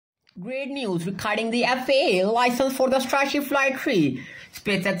Great news regarding the FAA license for the Starship Flight 3.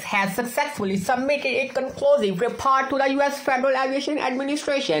 SpaceX has successfully submitted its conclusive report to the US Federal Aviation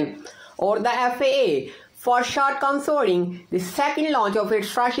Administration, or the FAA, for short considering the second launch of its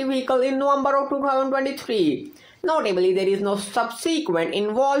Starship vehicle in November of 2023. Notably, there is no subsequent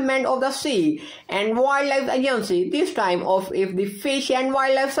involvement of the Sea and Wildlife Agency, this time of if the Fish and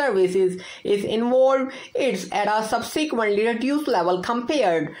Wildlife Services is involved, it's at a subsequently reduced level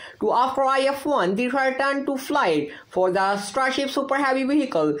compared to after IF-1, the return to flight for the Starship Super Heavy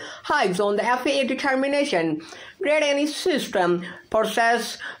vehicle, hikes on the FAA determination that any system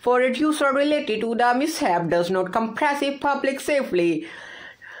process for reducer related to the mishap does not compress public safely.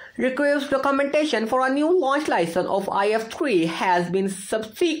 Request documentation for a new launch license of IF-3 has been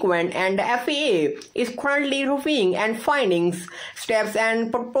subsequent, and the FAA is currently reviewing and findings, steps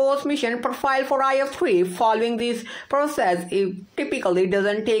and proposed mission profile for IF-3. Following this process, it typically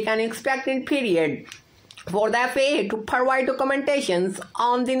doesn't take an expected period for the FAA to provide documentations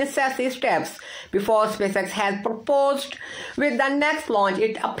on the necessary steps before SpaceX has proposed. With the next launch,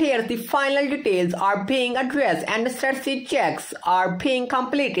 it appears the final details are being addressed and necessary checks are being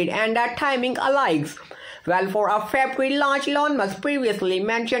completed and the timing aligns well for a February launch. Elon Musk previously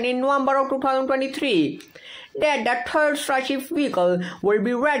mentioned in November of 2023 that the third Starship vehicle will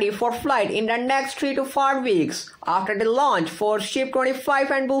be ready for flight in the next 3 to 4 weeks after the launch for Ship 25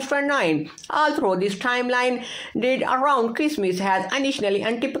 and Booster 9. Although this timeline date around Christmas has initially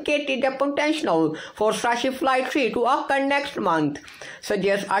anticipated the potential for Starship Flight 3 to occur next month,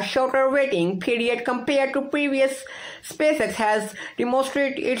 suggests a shorter waiting period compared to previous. SpaceX has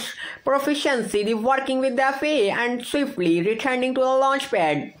demonstrated its proficiency working with the FAA and swiftly returning to the launch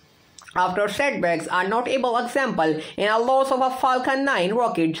pad after setbacks. A notable example in a loss of a Falcon 9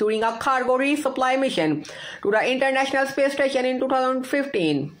 rocket during a cargo resupply mission to the International Space Station in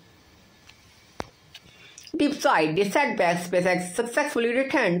 2015. Despite the setbacks, SpaceX successfully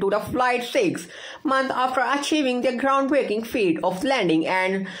returned to the Flight 6 months after achieving the groundbreaking feat of landing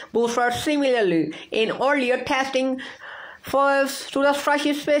and booster. Similarly, in earlier testing, first to the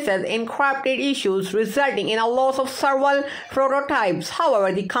Starship Space's encrypted issues resulting in a loss of several prototypes.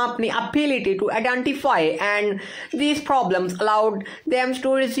 However, the company's ability to identify and these problems allowed them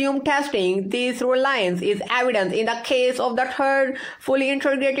to resume testing. This reliance is evident in the case of the third fully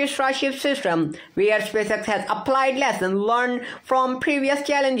integrated Starship system, where SpaceX has applied lessons learned from previous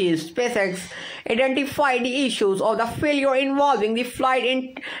challenges. SpaceX identified the issues of the failure involving the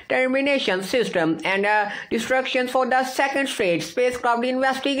flight termination system and destructions for the second stage spacecraft.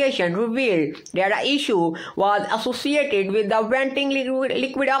 Investigation revealed that the issue was associated with the venting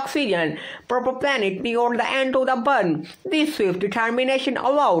liquid oxygen propellant near the end of the burn. This swift determination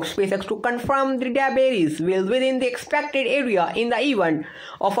allowed SpaceX to confirm the debris was within the expected area in the event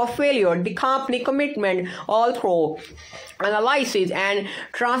of a failure. The company commitment all through analysis and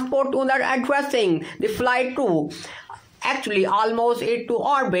transport to addressing the flight 2 actually almost it to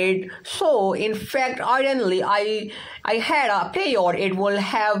orbit. So in fact, originally I had a player it will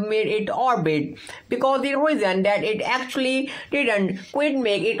have made it orbit, because the reason that it actually didn't quite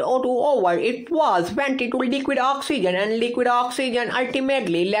make it to over, it was vented to liquid oxygen, and liquid oxygen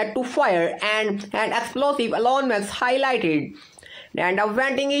ultimately led to fire and an explosive. Elon Musk highlighted and a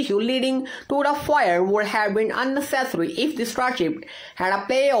venting issue leading to the fire would have been unnecessary if the Starship had a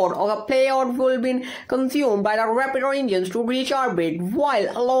payload, or the payload would have been consumed by the Raptor engines to reach orbit, while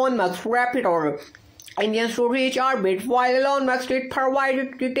Elon Musk's Raptor engines to reach orbit. While Elon Musk did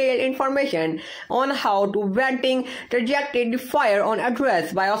provide detailed information on how to venting trajected the fire on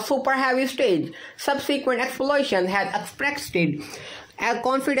address by a super heavy stage, subsequent exploration had expressed a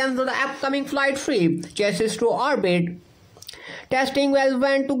confidence in the upcoming Flight 3 chases to orbit. Testing well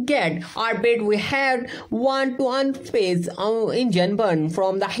went to get orbit. We had one to unphase engine burn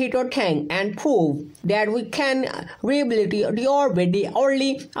from the heater tank and prove that we can rehabilitate the orbit. The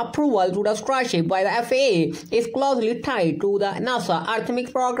early approval to the Starship by the FAA is closely tied to the NASA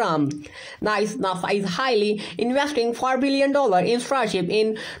Artemis program. NASA is highly investing $4 billion in Starship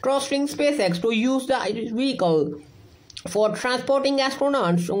in trusting SpaceX to use the vehicle for transporting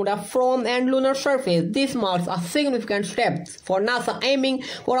astronauts to the from and lunar surface. This marks a significant step for NASA, aiming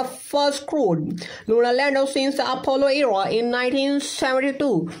for a first crewed lunar lander since the Apollo era in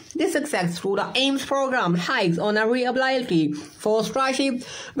 1972. This success through the Ames program hikes on a reliability for Starship,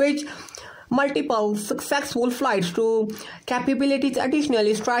 which multiple successful flights to capabilities.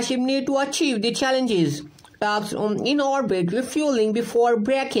 Additionally, Starship need to achieve the challenges tasks in orbit, refueling before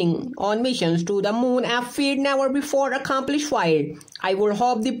braking on missions to the moon, a feat never before accomplished by. I would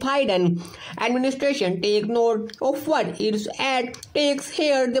hope the Biden administration take note of what its ad takes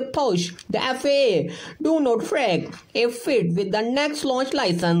here. The push the FAA do not track a fit with the next launch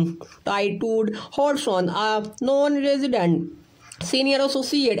license. Titled Hodgson, a non-resident senior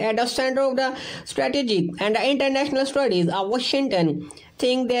associate at the Center of the Strategic and International Studies of Washington,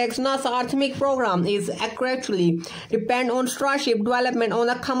 think the NASA Artemis program is accurately depend on Starship development on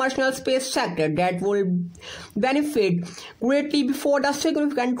the commercial space sector that will benefit greatly before the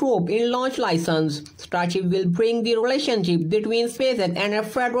significant drop in launch license. Starship will bring the relationship between SpaceX and the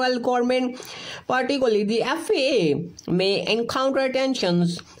federal government, particularly the FAA, may encounter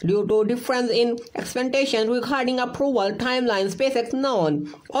tensions due to difference in expectations regarding approval timelines. SpaceX,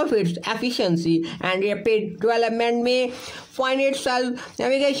 known of its efficiency and rapid development, may find itself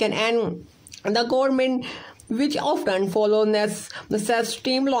navigation and the government, which often follow the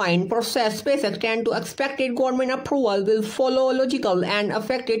streamlined process. SpaceX tend to expected government approval will follow logical and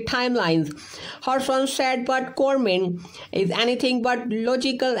effective timelines. Hodgson said, but government is anything but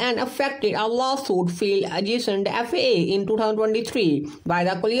logical and effective. A lawsuit filed against the FAA in 2023 by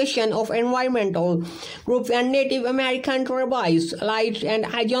the coalition of environmental groups and Native American tribes allied and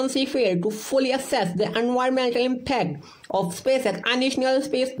agency failed to fully assess the environmental impact of SpaceX initial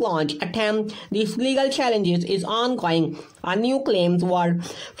space launch attempt. These legal challenges is ongoing. A new claims were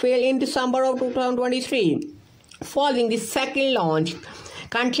filed in December of 2023 following the second launch.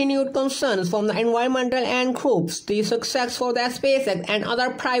 Continued concerns from the environmental and groups. The success for the SpaceX and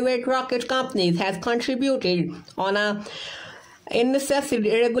other private rocket companies has contributed on a necessity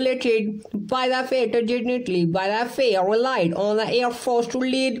regulated by the FAA. Legitimately by the FAA relied on the Air Force to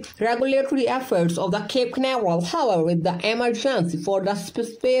lead regulatory efforts of the Cape Canaveral. However, with the emergency for the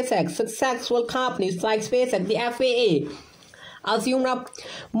SpaceX, successful companies like SpaceX, the FAA assumed a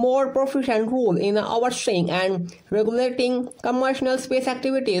more proficient role in overseeing and regulating commercial space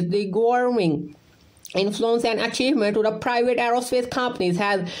activities. The growing influence and achievement to the private aerospace companies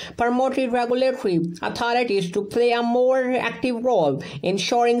has promoted regulatory authorities to play a more active role,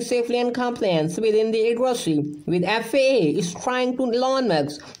 ensuring safety and compliance within the agency. With FAA is trying to Elon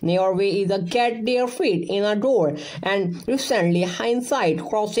Musk, Norway is a get their feet in a door, and recently hindsight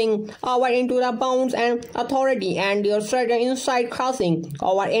crossing over into the bounds and authority, and their certain inside crossing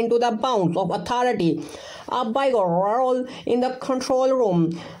over into the bounds of authority. A bigger role in the control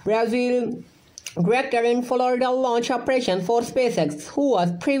room. Brazil director in Florida launch operation for SpaceX, who was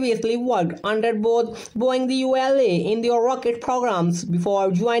previously worked under both Boeing and ULA in their rocket programs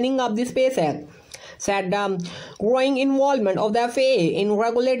before joining up the SpaceX, said the growing involvement of the FAA in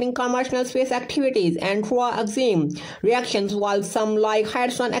regulating commercial space activities and drew extreme reactions, while some like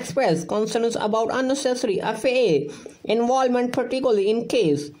Hodgson expressed concerns about unnecessary FAA involvement, particularly in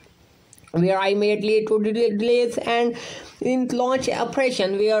case where I made lead to delays and in launch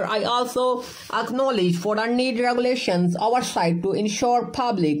operation, where I also acknowledge for the need regulations oversight to ensure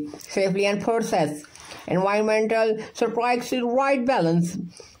public safety and process environmental strikes the right balance,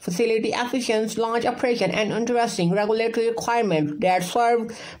 facility efficient launch operation and interesting regulatory requirements that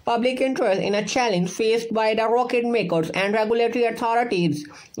serve public interest in a challenge faced by the rocket makers and regulatory authorities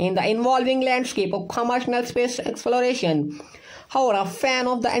in the evolving landscape of commercial space exploration. However, a fan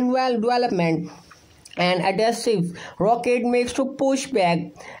of the annual development and adhesive rocket makes to push back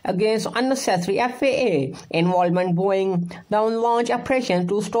against unnecessary FAA involvement, Boeing down launch operations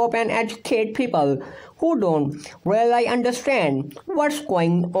to stop and educate people who don't really understand what's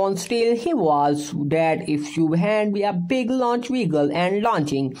going on. Still, he was that if you hand me a big launch vehicle and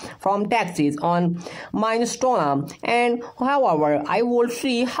launching from Texas on Minnesota, and however, I will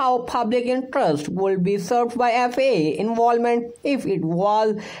see how public interest will be served by FAA involvement if it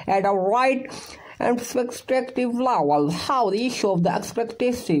was at a right and perspective level. How the issue of the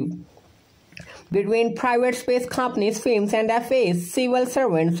expectation between private space companies, firms, and FAA civil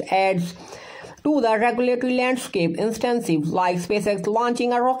servants adds to the regulatory landscape. Instances like SpaceX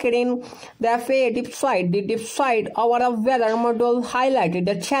launching a rocket in the FAA website, the website over the weather module highlighted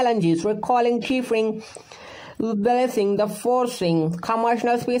the challenges, recalling differing balancing the forcing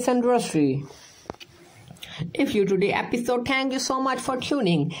commercial space industry. If you today episode, thank you so much for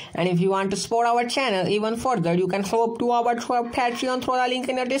tuning, and if you want to support our channel even further, you can go up to our Patreon through the link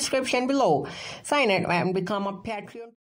in the description below. Sign up and become a Patreon.